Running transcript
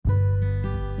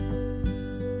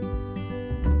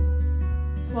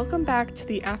Welcome back to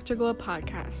the Afterglow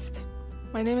podcast.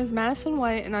 My name is Madison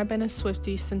White and I've been a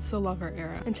Swiftie since the Lover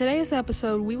era. In today's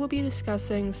episode, we will be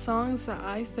discussing songs that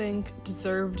I think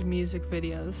deserved music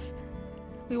videos.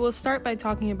 We will start by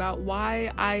talking about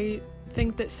why I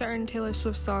think that certain Taylor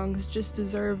Swift songs just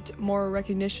deserved more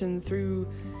recognition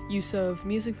through use of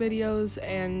music videos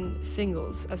and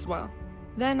singles as well.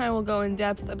 Then I will go in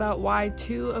depth about why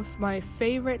two of my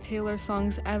favorite Taylor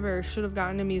songs ever should have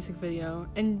gotten a music video,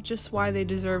 and just why they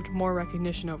deserved more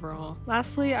recognition overall.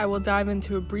 Lastly, I will dive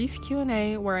into a brief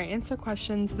Q&A where I answer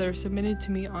questions that are submitted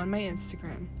to me on my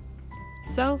Instagram.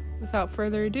 So, without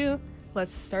further ado,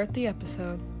 let's start the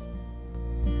episode.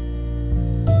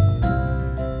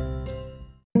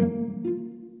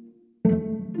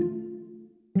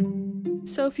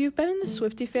 So if you've been in the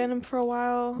Swiftie fandom for a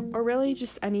while, or really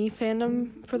just any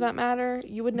fandom for that matter,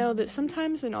 you would know that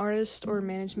sometimes an artist or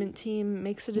management team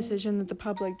makes a decision that the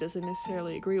public doesn't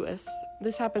necessarily agree with.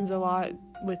 This happens a lot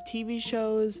with TV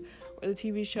shows, where the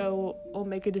TV show will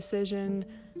make a decision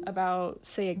about,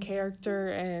 say, a character,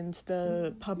 and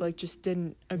the public just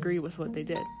didn't agree with what they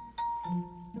did.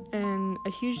 And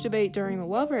a huge debate during the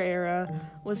Lover era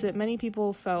was that many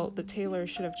people felt that Taylor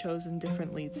should have chosen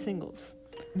different lead singles.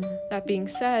 That being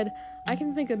said, I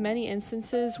can think of many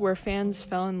instances where fans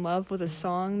fell in love with a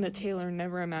song that Taylor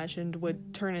never imagined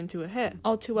would turn into a hit.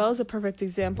 All Too Well is a perfect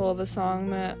example of a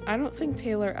song that I don't think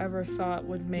Taylor ever thought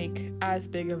would make as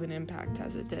big of an impact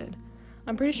as it did.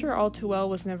 I'm pretty sure All Too Well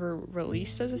was never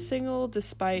released as a single,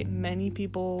 despite many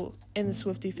people in the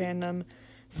Swiftie fandom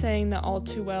saying that All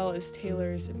Too Well is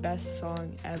Taylor's best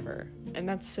song ever. And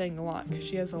that's saying a lot, because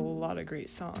she has a lot of great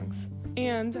songs.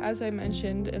 And, as I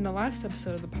mentioned in the last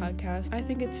episode of the podcast, I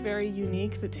think it's very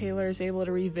unique that Taylor is able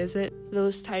to revisit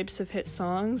those types of hit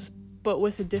songs, but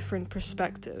with a different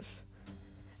perspective.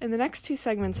 In the next two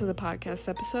segments of the podcast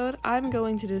episode, I'm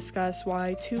going to discuss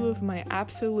why two of my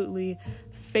absolutely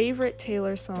favorite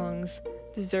Taylor songs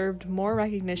deserved more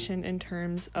recognition in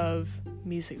terms of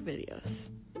music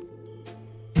videos.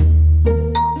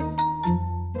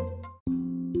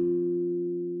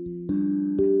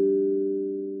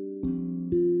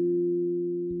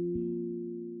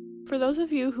 For those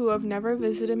of you who have never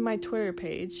visited my Twitter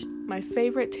page, my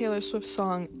favorite Taylor Swift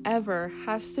song ever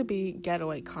has to be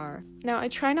Getaway Car. Now, I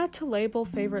try not to label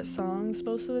favorite songs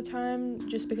most of the time,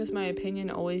 just because my opinion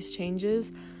always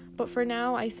changes, but for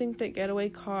now, I think that Getaway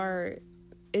Car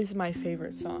is my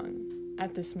favorite song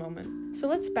at this moment. So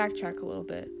let's backtrack a little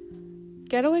bit.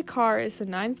 Getaway Car is the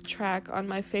 9th track on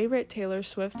my favorite Taylor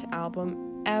Swift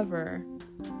album ever,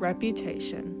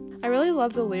 Reputation. I really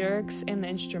love the lyrics and the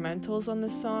instrumentals on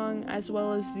this song, as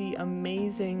well as the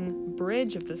amazing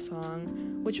bridge of the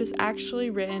song, which was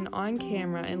actually written on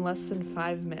camera in less than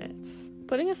 5 minutes.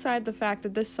 Putting aside the fact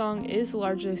that this song is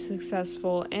largely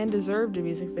successful and deserved a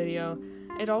music video,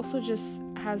 it also just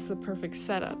has the perfect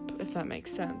setup, if that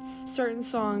makes sense. Certain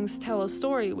songs tell a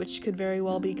story which could very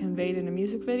well be conveyed in a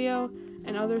music video,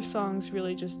 and other songs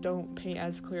really just don't paint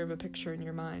as clear of a picture in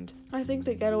your mind. I think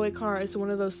that Getaway Car is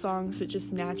one of those songs that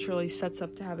just naturally sets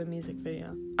up to have a music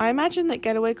video. I imagine that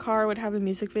Getaway Car would have a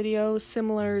music video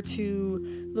similar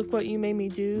to Look What You Made Me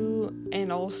Do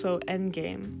and also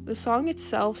Endgame. The song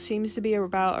itself seems to be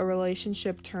about a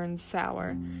relationship turned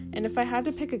sour, and if I had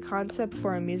to pick a concept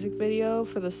for a music video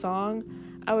for the song,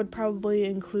 I would probably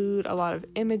include a lot of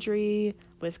imagery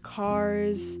with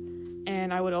cars,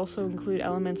 and I would also include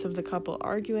elements of the couple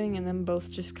arguing and them both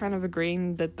just kind of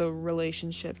agreeing that the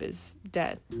relationship is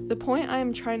dead. The point I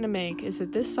am trying to make is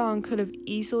that this song could have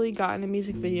easily gotten a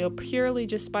music video purely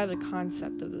just by the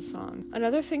concept of the song.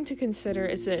 Another thing to consider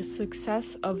is the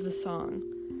success of the song.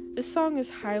 This song is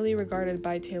highly regarded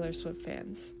by Taylor Swift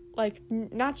fans. Like,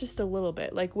 not just a little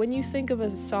bit. Like, when you think of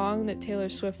a song that Taylor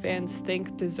Swift fans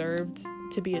think deserved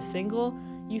to be a single,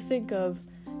 you think of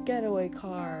Getaway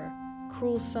Car,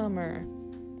 Cruel Summer,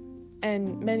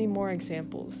 and many more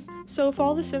examples. So if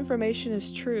all this information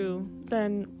is true,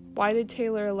 then why did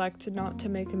Taylor elect not to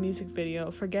make a music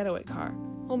video for Getaway Car?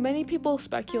 Well, many people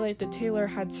speculate that Taylor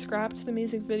had scrapped the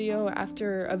music video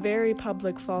after a very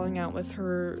public falling out with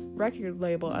her record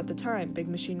label at the time, Big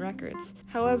Machine Records.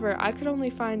 However, I could only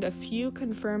find a few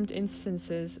confirmed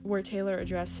instances where Taylor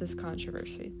addressed this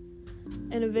controversy.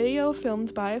 In a video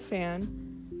filmed by a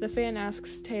fan, the fan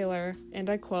asks Taylor, and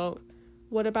I quote,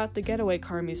 "What about the Getaway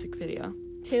Car music video?"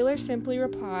 Taylor simply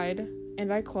replied,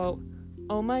 and I quote,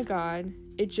 "Oh my god,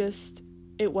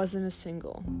 it wasn't a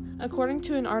single." According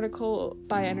to an article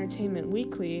by Entertainment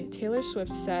Weekly, Taylor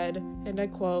Swift said, and I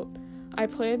quote, "I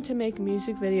plan to make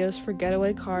music videos for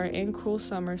Getaway Car and Cruel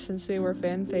Summer since they were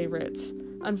fan favorites.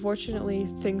 Unfortunately,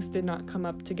 things did not come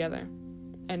up together."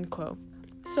 End quote.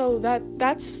 So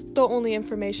that's the only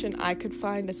information I could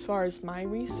find as far as my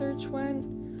research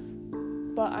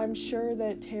went. But I'm sure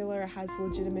that Taylor has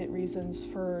legitimate reasons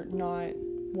for not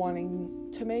wanting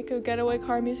to make a Getaway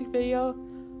Car music video,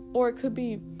 or it could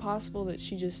be possible that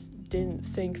she just didn't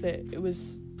think that it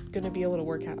was going to be able to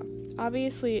work out.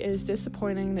 Obviously, it is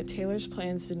disappointing that Taylor's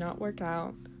plans did not work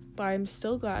out, but I'm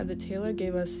still glad that Taylor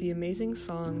gave us the amazing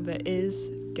song that is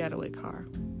Getaway Car.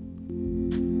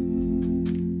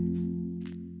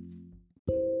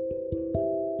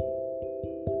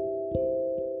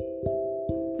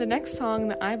 The next song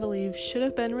that I believe should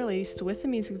have been released with the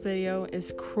music video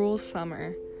is Cruel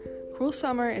Summer. Cruel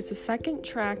Summer is the second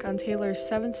track on Taylor's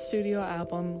 7th studio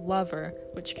album, Lover,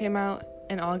 which came out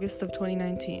in August of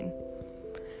 2019.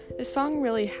 This song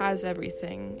really has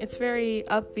everything. It's very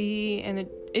upbeat, and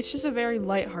it's just a very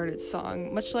lighthearted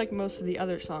song, much like most of the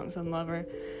other songs on Lover.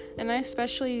 And I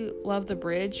especially love the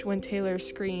bridge when Taylor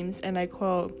screams, and I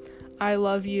quote, "I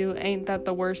love you, ain't that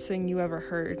the worst thing you ever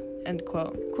heard," end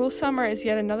quote. Cruel Summer is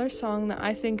yet another song that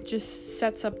I think just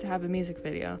sets up to have a music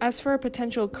video. As for a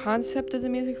potential concept of the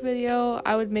music video,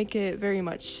 I would make it very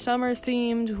much summer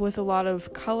themed with a lot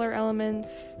of color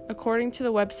elements. According to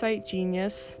the website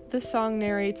Genius, this song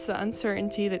narrates the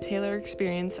uncertainty that Taylor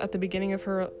experienced at the beginning of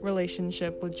her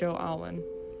relationship with Joe Alwyn.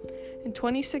 In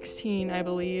 2016, I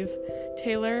believe,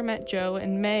 Taylor met Joe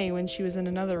in May when she was in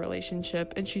another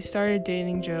relationship, and she started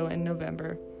dating Joe in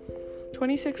November.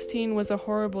 2016 was a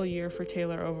horrible year for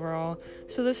Taylor overall,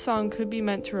 so this song could be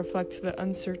meant to reflect the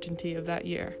uncertainty of that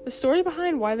year. The story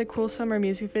behind why the Cruel Summer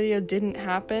music video didn't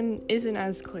happen isn't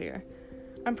as clear.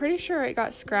 I'm pretty sure it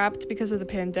got scrapped because of the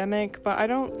pandemic, but I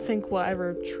don't think we'll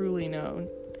ever truly know.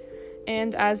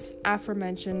 And as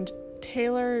aforementioned,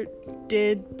 Taylor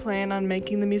did plan on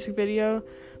making the music video,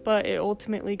 but it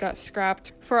ultimately got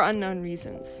scrapped for unknown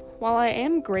reasons. While I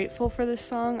am grateful for this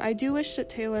song, I do wish that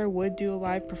Taylor would do a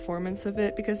live performance of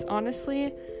it, because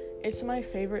honestly, it's my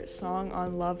favorite song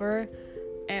on Lover,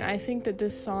 and I think that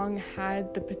this song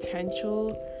had the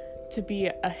potential to be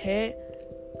a hit.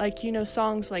 Like, you know,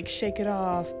 songs like Shake It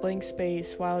Off, Blank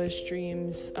Space, Wildest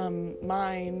Dreams,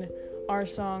 Mine, Our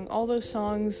Song, all those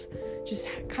songs just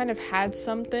kind of had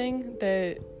something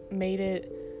that made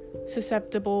it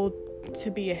susceptible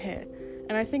to be a hit.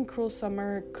 And I think Cruel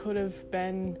Summer could have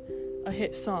been a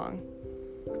hit song.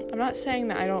 I'm not saying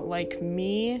that I don't like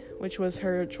Me, which was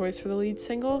her choice for the lead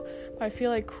single, but I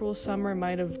feel like Cruel Summer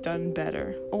might have done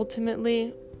better.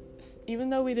 Ultimately, even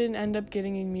though we didn't end up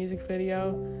getting a music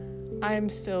video, I am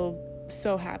still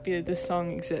so happy that this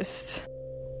song exists.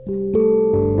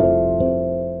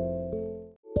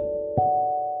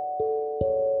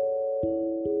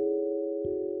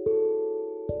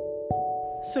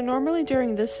 So normally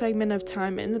during this segment of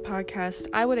time in the podcast,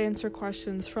 I would answer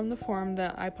questions from the forum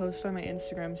that I post on my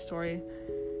Instagram story.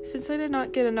 Since I did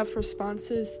not get enough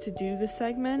responses to do this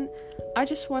segment, I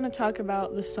just want to talk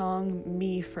about the song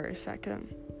Me for a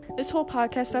second. This whole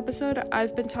podcast episode,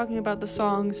 I've been talking about the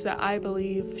songs that I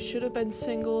believe should have been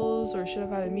singles or should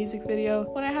have had a music video.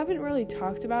 What I haven't really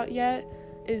talked about yet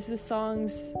is the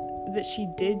songs that she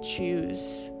did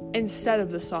choose instead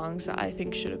of the songs that I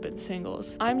think should have been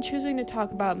singles. I'm choosing to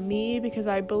talk about Me because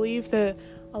I believe that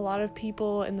a lot of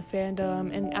people in the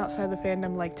fandom and outside the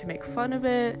fandom like to make fun of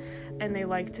it, and they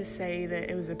like to say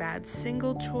that it was a bad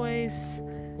single choice,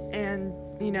 and,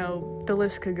 you know, the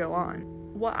list could go on.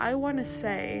 What I want to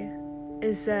say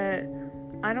is that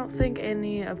I don't think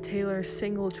any of Taylor's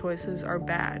single choices are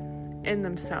bad in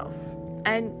themselves,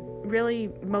 and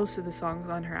really most of the songs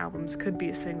on her albums could be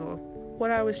a single. What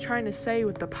I was trying to say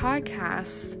with the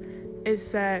podcast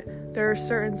is that there are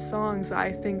certain songs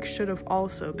I think should have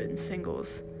also been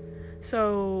singles.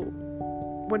 So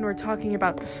when we're talking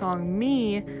about the song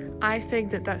Me, I think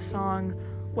that song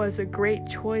was a great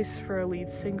choice for a lead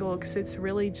single because it's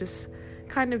really just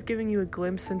kind of giving you a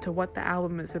glimpse into what the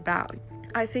album is about.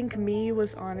 I think Me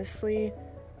was honestly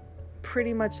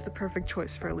pretty much the perfect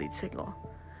choice for a lead single.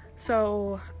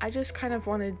 So I just kind of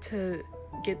wanted to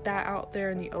get that out there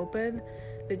in the open,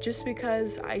 that just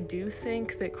because I do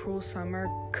think that Cruel Summer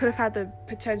could have had the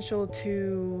potential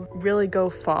to really go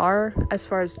far as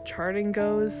charting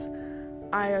goes,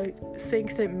 I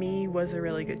think that Me was a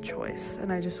really good choice,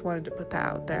 and I just wanted to put that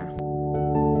out there.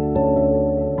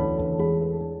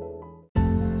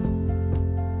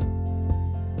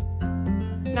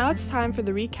 Now it's time for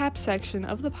the recap section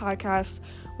of the podcast,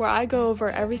 where I go over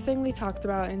everything we talked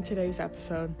about in today's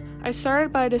episode. I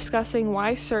started by discussing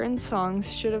why certain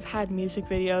songs should have had music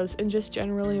videos and just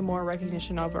generally more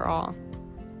recognition overall.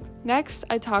 Next,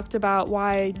 I talked about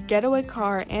why Getaway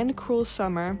Car and Cruel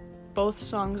Summer both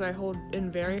songs I hold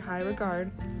in very high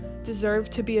regard, deserve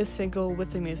to be a single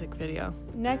with a music video.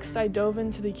 Next, I dove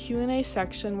into the Q&A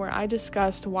section where I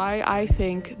discussed why I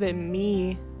think that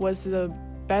Me was the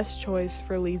best choice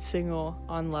for lead single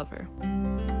on Lover.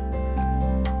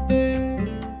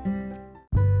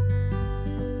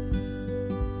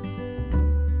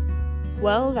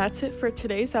 Well, that's it for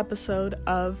today's episode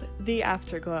of The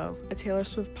Afterglow, a Taylor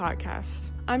Swift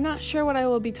podcast. I'm not sure what I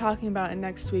will be talking about in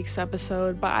next week's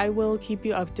episode, but I will keep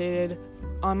you updated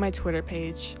on my Twitter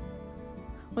page.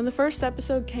 When the first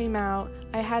episode came out,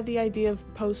 I had the idea of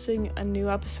posting a new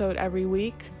episode every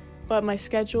week, but my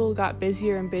schedule got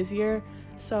busier and busier,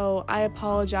 so I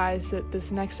apologize that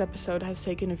this next episode has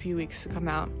taken a few weeks to come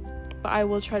out. But I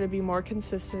will try to be more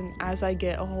consistent as I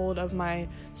get a hold of my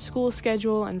school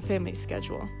schedule and family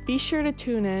schedule. Be sure to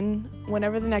tune in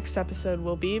whenever the next episode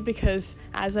will be because,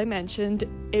 as I mentioned,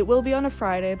 it will be on a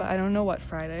Friday, but I don't know what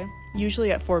Friday,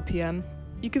 usually at 4 p.m.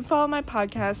 You can follow my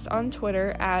podcast on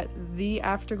Twitter at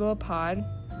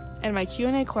TheAfterglowPod, and my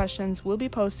Q&A questions will be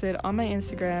posted on my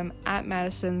Instagram at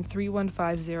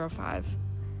Madison31505.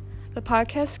 The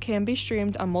podcast can be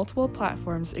streamed on multiple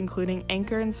platforms, including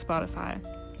Anchor and Spotify.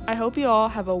 I hope you all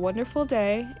have a wonderful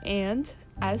day, and,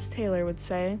 as Taylor would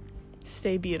say,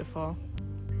 stay beautiful.